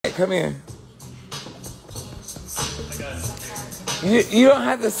Come here. You don't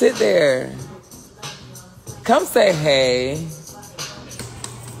have to sit there. Come say hey.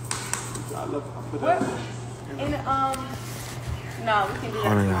 What? In no, we can do that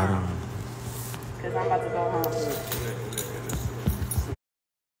tomorrow. Because I'm about to go home.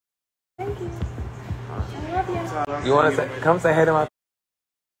 Thank you. I love you. You want to come say hey to my...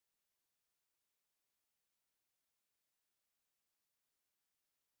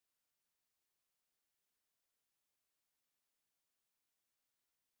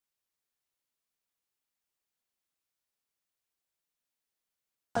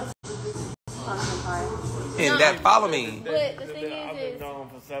 And that follow me. But the thing I've been gone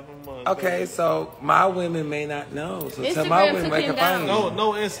for 7 months. Okay, so my women may not know. So tell my women where they can find you.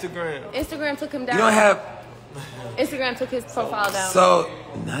 No Instagram. Instagram took him down. You don't have... Instagram took his profile down. So,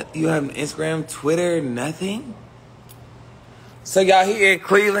 you have Instagram, Twitter, nothing? So y'all, he in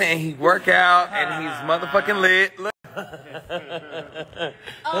Cleveland and he work out and he's motherfucking lit. Look.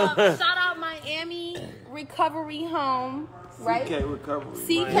 Shout out Miami Recovery Home, right? CK Recovery.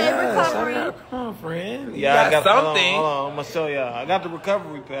 CK Yeah, Recovery. shout out. Come on, friend. You Yeah, I got something. Hold on, I'm gonna show y'all. I got the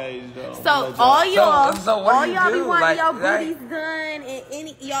recovery page though. So all y'all, So what all do you y'all do? be wanting Like, y'all booties done and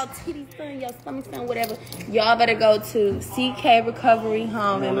any y'all titties done, y'all stomachs done, whatever. Y'all better go to CK Recovery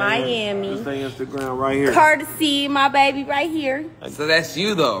Home in Miami. This thing Instagram right here. Courtesy, my baby, right here. So that's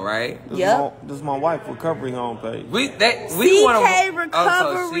you though, right? Yep. This is my wife recovery home page. We CK want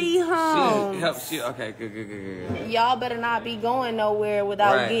Recovery Home. She helps you. Okay, good. Y'all better not be going nowhere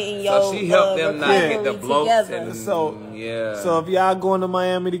without Right. getting your So she helped them not get the recovery bloats together. and So if y'all going to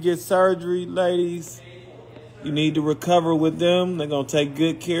Miami to get surgery, ladies, you need to recover with them. They're gonna take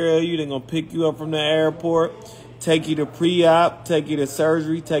good care of you. They're gonna pick you up from the airport, take you to pre-op, take you to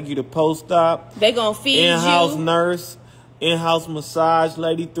surgery, take you to post-op. They gonna feed In-house you, nurse, in-house massage,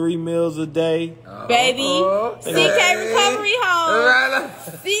 lady, 3 meals a day. baby. Okay. CK Recovery Home.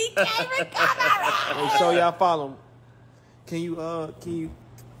 CK Hey, Recovery. show y'all follow 'em. Can you,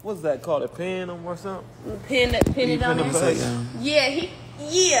 what's that called? A pin them or something? Pin it on pin there. them?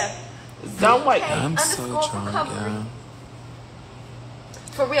 Yeah. Don't wait. I'm so underscore drunk, recovery. y'all.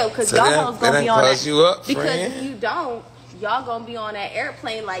 For real, because So y'all that- hoes that gonna ain't be on close that. you up, because friend? if you don't, y'all gonna be on that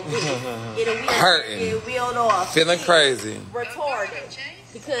airplane like this. It'll Hurting. get wheeled off. Feeling crazy. Retarded.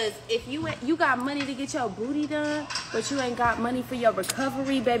 Because if you got money to get your booty done, but you ain't got money for your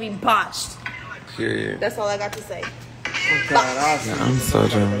recovery, baby, botched. Period. That's all I got to say. I'm so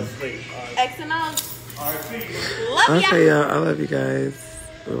drunk. X and O's. Love Okay, ya. y'all. I love you guys.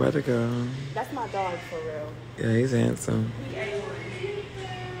 We're about to go. That's my dog for real. Yeah, he's handsome.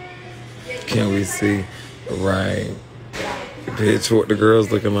 Can we see? Right. Bitch, what the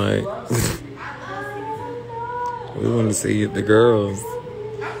girls looking like? We want to see the girls.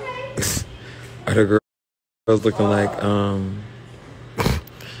 Are the girls looking like,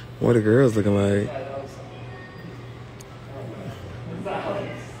 what are girls looking like?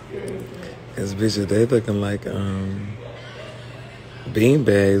 Cause bitches, they looking like,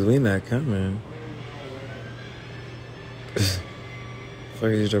 beanbags. We not coming.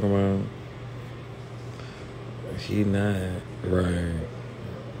 What are you talking about? He not. Right.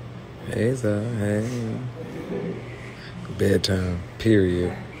 Hey, so, hey. Bedtime.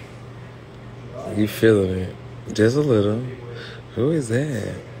 Period. You feeling it? Just a little. Who is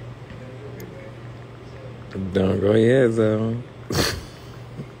that? Don't go yet, though.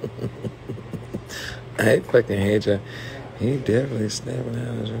 I fucking hate you. He definitely snapping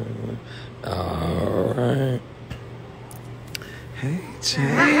out. All right. Hey,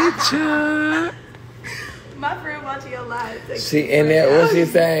 Cha. My friend watching your live. She in there. What she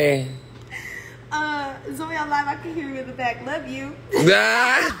saying? Zoie on live. I can hear you in the back. Love you.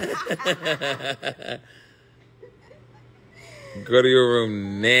 Go to your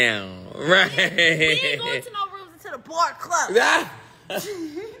room now. Right. We ain't going to no rooms until the bar club.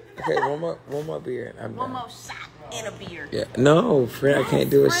 Okay, one more beer. I'm One done. more shot and a beer. Yeah. No, friend, I can't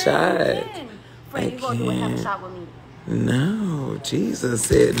do a shot. Friend, you gonna do it, have a shot with me. No, Jesus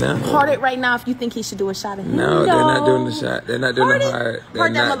said no. Heart it right now if you think he should do a shot of him. No, they're not doing the shot. They're not doing the heart. They're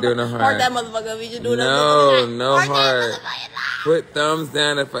not doing the Heart heart. that motherfucker if you should do No heart. Put thumbs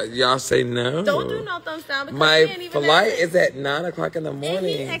down if y'all say no. Don't do no thumbs down because he My ain't even flight at it. is at 9 o'clock in the And he's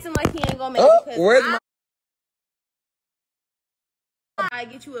morning. acting like he ain't gonna make Oh, it because where's my... I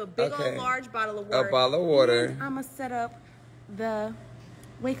get you a big Okay. old large bottle of water. A bottle of water. I'm gonna set up the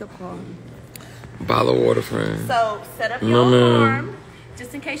wake up call. Bottle of water, friend. So set up No, your ma'am. alarm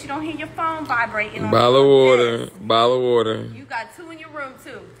just in case you don't hear your phone vibrating. Bottle of water. Bottle of water. You got 2 in your room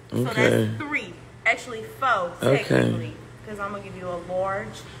too. Okay. So that's 3. Actually 4 Okay. technically. Because I'm going to give you a large.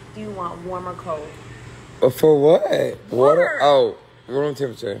 Do you want warm or cold? For what? Water? Oh, room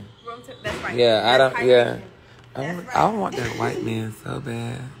temperature. That's right. Yeah, I don't. Yeah, That's right. I want that white man so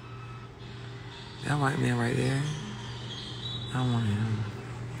bad. That white man right there. I want him.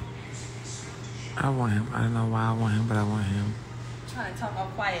 I want him. I don't know why I want him, but I want him. I'm trying to talk all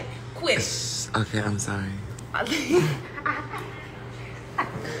quiet. Quit it. Okay, I'm sorry.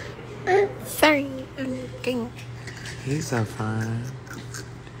 Sorry. He's so fine.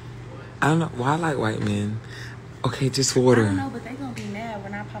 I don't know why I like white men. Okay, just water. I don't know, but they gonna be mad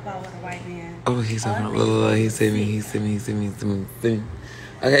when I pop out with a white man. Oh, he's so fine. Look, he see me.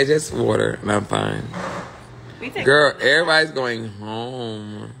 Okay, just water, and I'm fine. Girl, everybody's going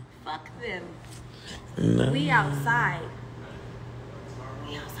home. Fuck them. No. We outside.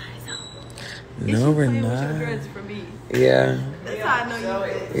 So. No, we're not. With your dreads for me. Yeah. That's how I know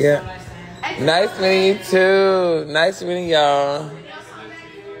you. Yeah. Nice meeting you too. Nice meeting y'all.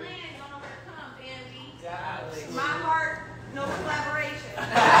 My heart, no collaboration.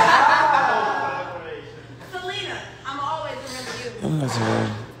 Selena, I'm always remember you. I'm not sure.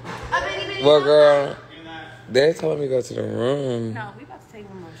 Even Well, girl, they're telling me to go to the room. No, we about to take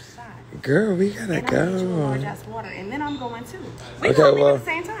one more shot. Girl, we gotta and go. I'm gonna get you a large ass water, and then I'm going too. We Okay, gonna leave well, at the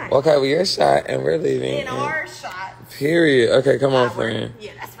same time. okay, well, your shot, and we're leaving. In our shot. Period. Okay, come on, friend.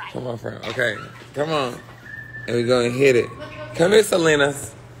 Yeah, that's right. Come on, friend. Okay, come on. And we're gonna hit it. Come here, Selena.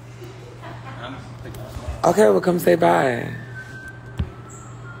 Okay, well, come say bye.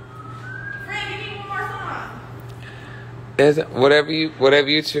 Friend, give me one more song. Whatever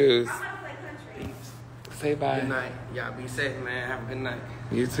you choose. I'm gonna play country. Say bye. Good night. Y'all be safe, man. Have a good night.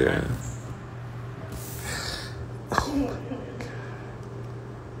 You too.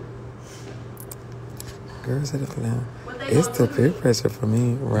 Girls at the now. It's the peer pressure for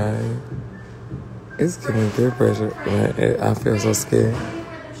me, right? It's giving peer pressure. Right? I feel so scared.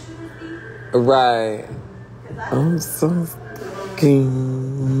 Right. I'm so scared.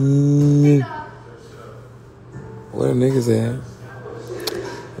 Where the niggas at?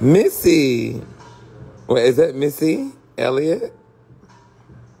 Missy. Wait, is that Missy Elliott?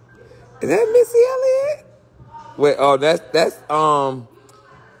 Is that Missy Elliott? Wait, oh, that's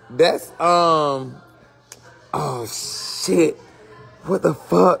oh shit. What the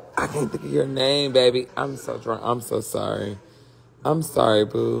fuck? I can't think of your name, baby. I'm so drunk. I'm so sorry. I'm sorry,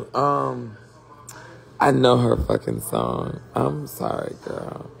 boo. I know her fucking song. I'm sorry,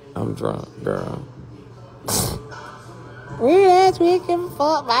 girl. I'm drunk, girl. We can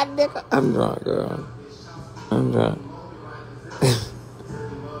fuck my nigga. I'm drunk, girl. I'm drunk.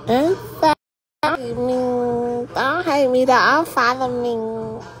 Don't hate me, don't follow me.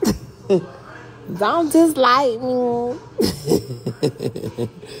 Don't dislike me.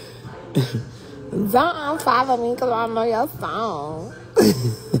 Don't unfollow me because I know your song.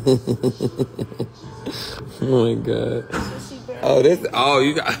 Oh my God. Oh,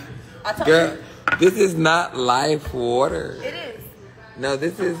 you got. Girl, this is not life water. It is. No,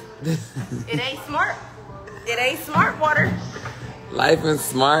 this is. It ain't smart. It ain't smart water. Life and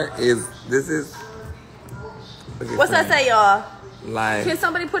smart is. This is. What's that say, y'all? Life. Can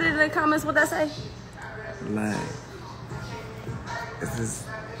somebody put it in the comments what that say? Life. This is.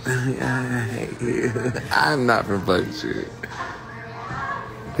 I hate you. I'm not from fucking shit.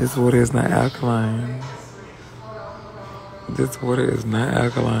 This water is not alkaline. This water is not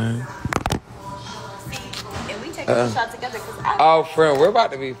alkaline. See, and we take a shot together because Oh, friend, we're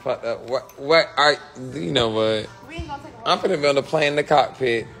about to be fucked up. What? You know what? we ain't gonna take a I'm finna be on the plane in the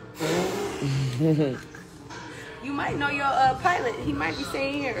cockpit. You might know your pilot. He might be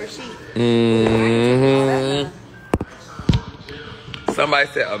staying here or she. Mm-hmm. Somebody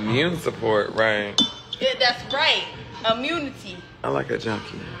said immune support, right? Yeah, that's right. Immunity. I like a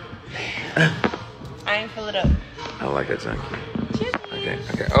junkie. I ain't fill it up. I like a junkie. Cheers.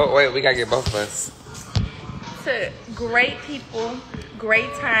 Okay. Oh, wait, we gotta get both of us. To great people,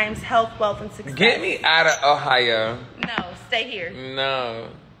 great times, health, wealth, and success. Get me out of Ohio. No, stay here. No.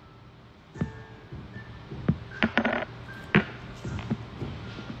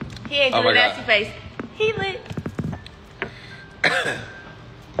 He ain't Oh doing my a God. nasty face. He lit.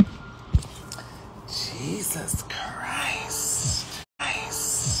 Jesus Christ.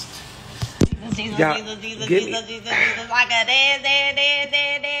 Jesus, Yeah, Jesus, Jesus, give Jesus, me- Jesus, Jesus, like a dance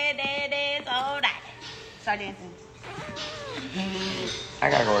all night. Start dancing. I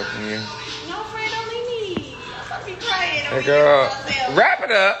gotta go away from you. No, friend, don't leave me. I'm gonna be crying. Hey, girl. Wrap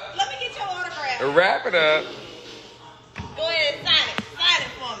it up. Let me get your autograph. Wrap it up. Go ahead and sign it. Sign it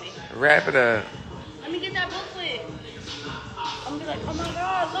for me. Wrap it up. Let me get that booklet. I'm gonna be like, oh my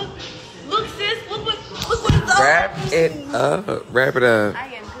God, Look, sis, look what it's Wrap it up. Wrap it up. I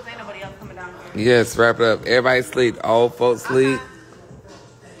am, because ain't nobody else coming down here. Yes, wrap it up. Everybody sleep. Old folks sleep.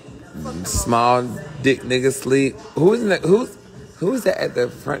 Small dick niggas sleep. Who's that at the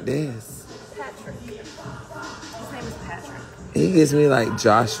front desk? Patrick. His name is Patrick. He gives me like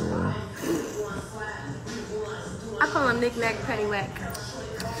Joshua. I call him Knick Knack Paddywhack.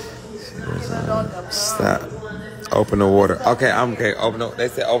 Stop. Open the water. Okay, I'm okay. They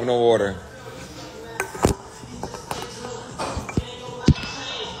said open the water.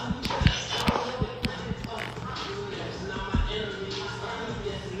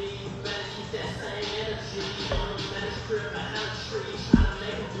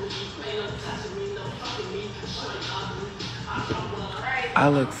 I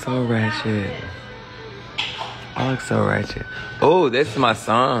look so ratchet. Oh, this is my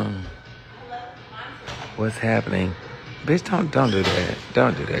song. What's happening? Bitch, don't do that.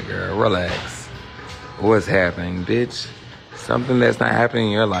 Don't do that, girl. Relax. What's happening, bitch? Something that's not happening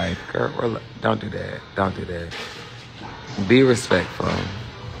in your life. Girl, don't do that. Don't do that. Be respectful.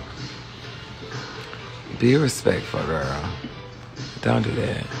 Be respectful, girl. Don't do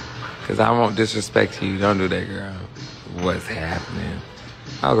that. Because I won't disrespect you. Don't do that, girl. What's happening?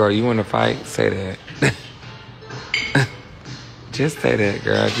 Oh, girl, you want to fight? Say that. Just say that,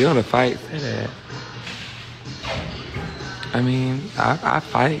 girl. If you want to fight, say that. I mean, I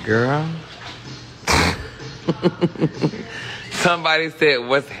fight, girl. Somebody said,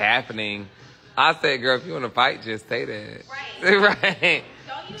 what's happening? I said, girl, if you want to fight, just say that. Right. Right.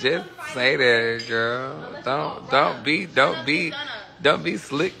 Just say that, girl. Don't be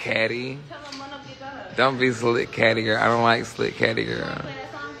slick catty. Don't be slick catty, girl. I don't like slick catty, girl.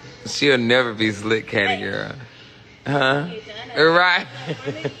 She'll never be slick catty, girl. Huh? Right.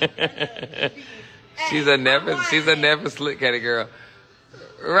 She's a never slick catty girl.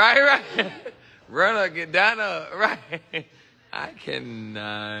 Right. Run up, get down up. Right. I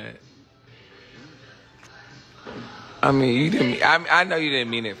cannot. I mean, you didn't. I know you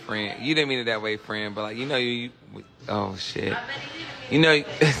didn't mean it, friend. You didn't mean it that way, friend. But like, you know, oh shit. You know.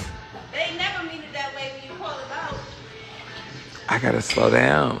 They never mean it that way when you call it out. I gotta slow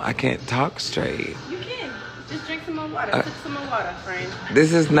down. I can't talk straight. You can. Just drink some more water. Sip some more water, friend.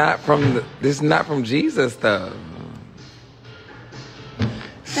 This is not from Jesus, though.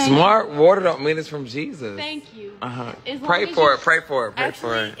 Smart water don't mean it's from Jesus. Thank you. Pray for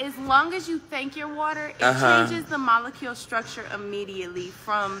it. As long as you thank your water, it changes the molecule structure immediately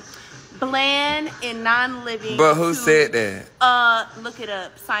from bland and non-living. But who said that? Look it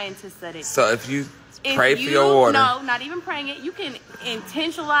up. Scientists said it. So if you pray for your water. No, not even praying it. You can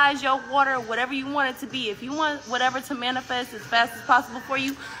intentionalize your water, whatever you want it to be. If you want whatever to manifest as fast as possible for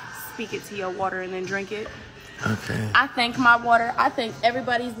you, speak it to your water and then drink it. Okay. I thank my water. I thank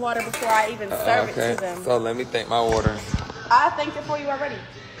everybody's water before I even serve it to them. So let me thank my water. I thanked it for you already.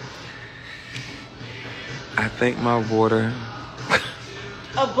 I thank my water.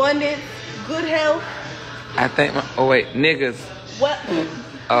 Abundance, good health. I thank my... Oh, wait. Niggas. What?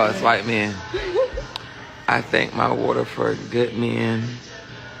 Oh, it's white men. I thank my water for good men.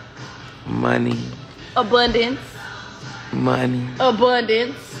 Money. Abundance. Money.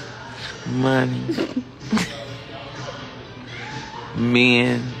 Abundance. Money.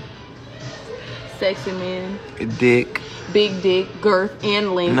 Men. Sexy men. Dick. Big dick, girth,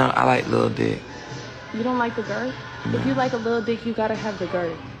 and length. No, I like little dick. You don't like the girth? No. If you like a little dick, you gotta have the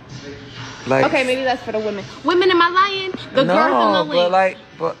girth. Like, okay, maybe that's for the women. Women, am I lying? The girth and the length.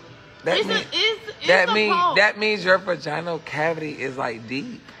 But that means your vaginal cavity is like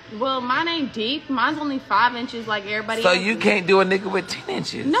deep. Well, mine ain't deep. Mine's only 5 inches like everybody else. So you can't do a nigga with 10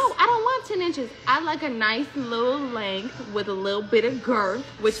 inches? No, I don't want 10 inches. I like a nice little length with a little bit of girth,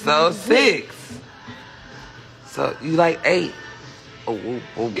 which so 6. So you like 8. Oh.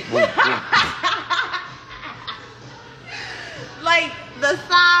 Like the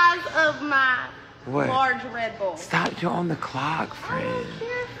size of my large Red Bull. Stop, you're on the clock, friend. I don't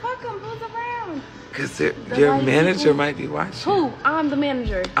care. Fuck them. Who's around? Because your manager might be watching. Who? I'm the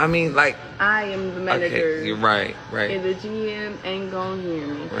manager. I mean, like... I am the manager. Okay, you're right. And the GM ain't gonna hear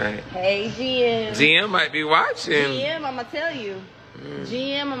me. Right. Hey, GM. GM might be watching. GM, I'm gonna tell you.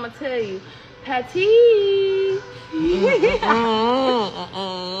 GM, I'm gonna tell you. Patty.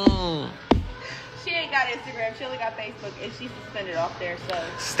 She ain't got Instagram. She only got Facebook, and she's suspended off there. So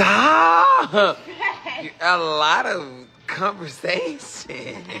stop. A lot of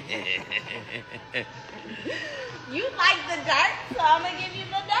conversation. You like the dirt, so I'm gonna give you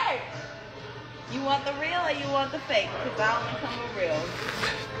the dirt. You want the real or you want the fake? Because I only come with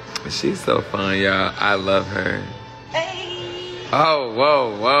real. She's so fun, y'all. I love her. Hey. Oh,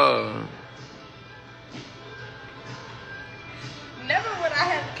 whoa.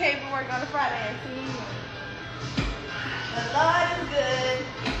 work on a Friday and see you. The Lord is good.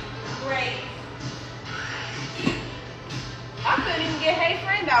 Great. I couldn't even get Hey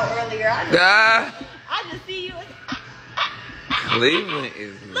Friend out earlier. I just see you. Cleveland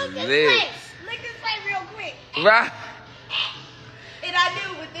is Look lit. this way. Look this way real quick. Right. And I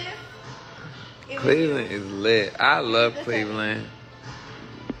knew with this. Cleveland is lit. I love Cleveland.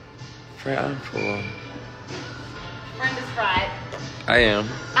 Friend, I'm full. Friend is fried. I am.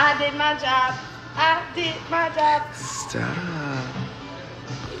 I did my job. I did my job. Stop.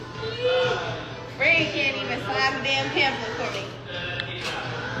 Friend can't even sign the damn pamphlet for me.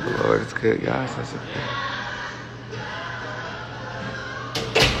 Lord, it's good, y'all. Such a good.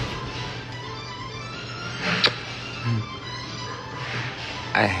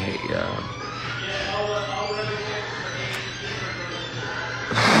 I hate y'all.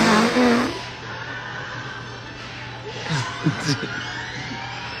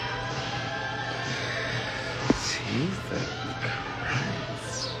 Jesus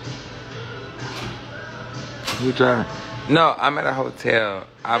Christ. Who driving? No, I'm at a hotel.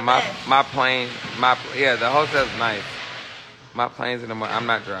 My plane, the hotel's nice. My plane's in the morning. I'm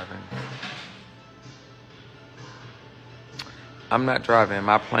not driving.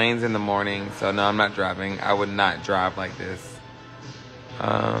 My plane's in the morning, so no, I'm not driving. I would not drive like this.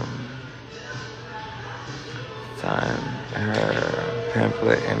 Sign her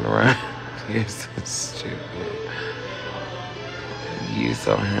pamphlet and run. You're so stupid. You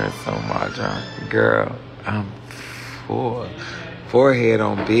so handsome, Maja. Girl, I'm full. Forehead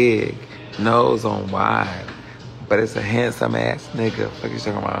on big, nose on wide. But it's a handsome ass nigga. What you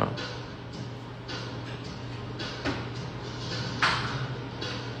talking about?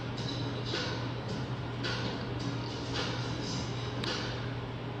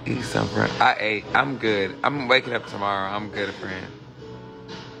 Eat something. I ate. I'm good. I'm waking up tomorrow. I'm good, friend.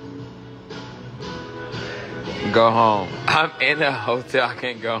 Go home. I'm in a hotel. I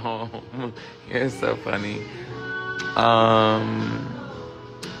can't go home. You're so funny.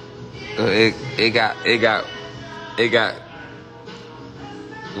 It got.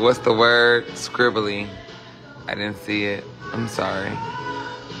 What's the word? Scribbly. I didn't see it. I'm sorry.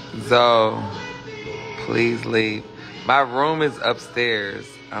 Zoe, please leave. My room is upstairs.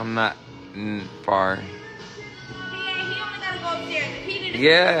 I'm not far. He only gotta go upstairs. If he didn't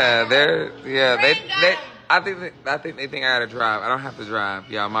I think they think I gotta drive. I don't have to drive.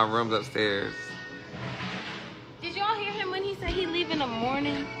 Yeah, my room's upstairs. Did y'all hear him when he said he leave in the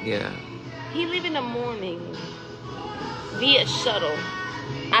morning? Yeah. He leave in the morning via shuttle.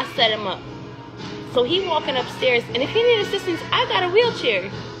 I set him up. So he walking upstairs, and if he need assistance, I got a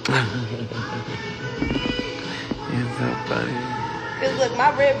wheelchair. It's so funny. Cause look, my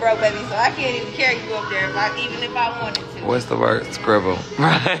rib broke, baby, so I can't even carry you up there even if I wanted to. What's the word? Scribble.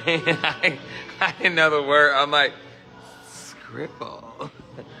 Right? I didn't know the word. I'm like, scribble.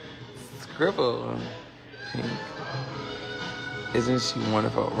 Scribble. Pink. Isn't she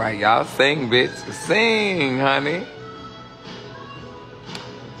wonderful? Right, y'all sing, bitch. Sing, honey.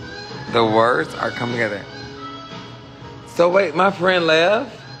 The words are coming together. So wait, my friend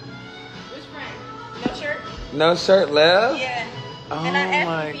left? Which friend? No shirt? No shirt left? Yeah. Oh and I asked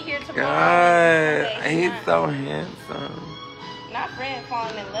my him to be here tomorrow. God. He's so handsome. Not friend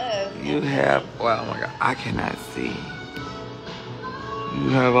falling in love. You have, well, oh my God, I cannot see. You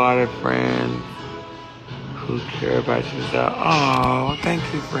have a lot of friends who care about yourself. Oh, thank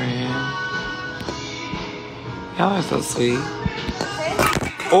you, friend. Y'all are so sweet.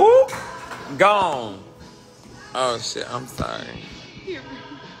 Ooh, gone. Oh shit, I'm sorry.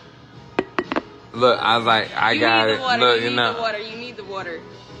 Look, I was like, I got it. Look, You need the water.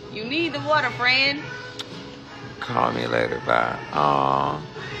 You need the water, friend. Call me later, bye. Aw,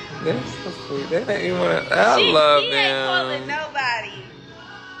 they're so sweet. They don't even want to. I love them. She ain't calling nobody.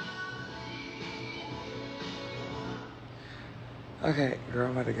 Okay, girl,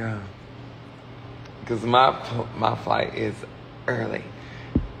 I'm about to go. Because my flight is early.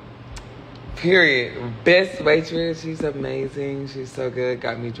 Period. Best waitress. She's amazing. She's so good.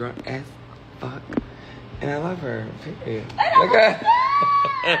 Got me drunk as fuck. And I love her. Period.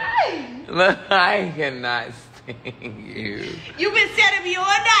 Look, I cannot stand you. You've been standing me all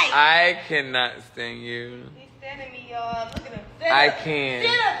night. I cannot stand you. He's standing me, y'all. Look at him. Stand I up. can't.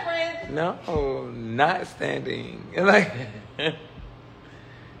 Stand up, friend. No, not standing. Like,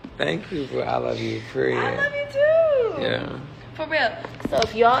 thank you for I love you. Period. I love you too. Yeah. For real. So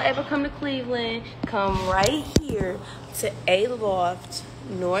if y'all ever come to Cleveland, come right here to A Loft,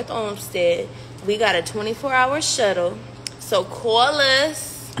 North Olmsted. We got a 24-hour shuttle. So call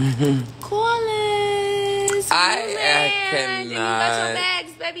us. Call us. I cannot. You got your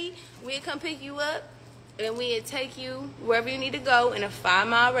bags baby, we'll come pick you up. And we'll take you wherever you need to go in a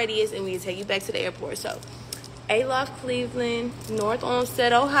 5-mile radius. And we'll take you back to the airport. So, Aloft, Cleveland, North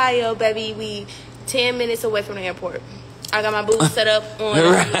Olmsted, Ohio, baby. We 10 minutes away from the airport. I got my boots set up on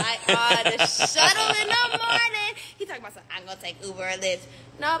the shuttle in the morning. He talking about something, I'm going to take Uber or Lyft.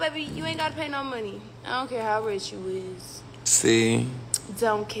 No, baby, you ain't got to pay no money. I don't care how rich you is. See?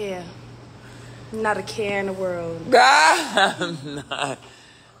 Don't care. Not a care in the world. I'm not.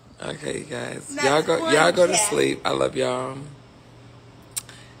 Okay, you guys. Y'all go to sleep. I love y'all.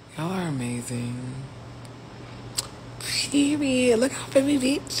 Y'all are amazing. Period. Look how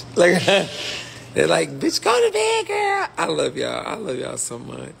baby bitch. Like, they're like, bitch, go to bed, girl. I love y'all. I love y'all so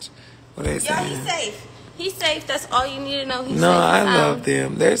much. What are they saying? Yo, he's safe. He's safe. That's all you need to know. He's safe. No, I love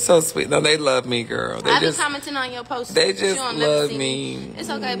them. They're so sweet. No, they love me, girl. I've been commenting on your posts. They just love me. It's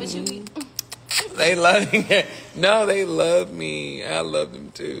okay, but you be... They love me. No, they love me. I love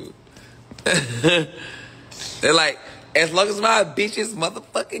them too. They're like, as long as my bitch is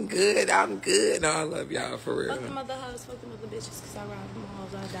motherfucking good, I'm good. No, I love y'all for real. Fuck the mother hoes, fuck the mother bitches, because I ride from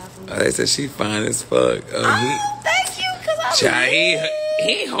hoes, I die from them. They said she fine as fuck. Thank you, because I'm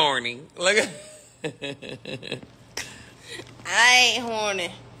he horny. Look at I ain't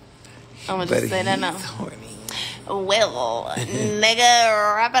horny. I'm going to just say that now. Horny. Well,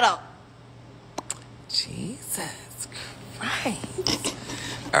 nigga, wrap it up. Jesus Christ.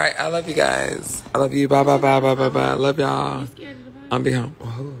 All right, I love you guys. I love you. Bye, bye, bye, bye, bye, bye. I love y'all. You scared of the virus? I'm be home.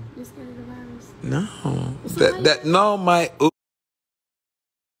 Oh. You scared of the virus? No. No, my...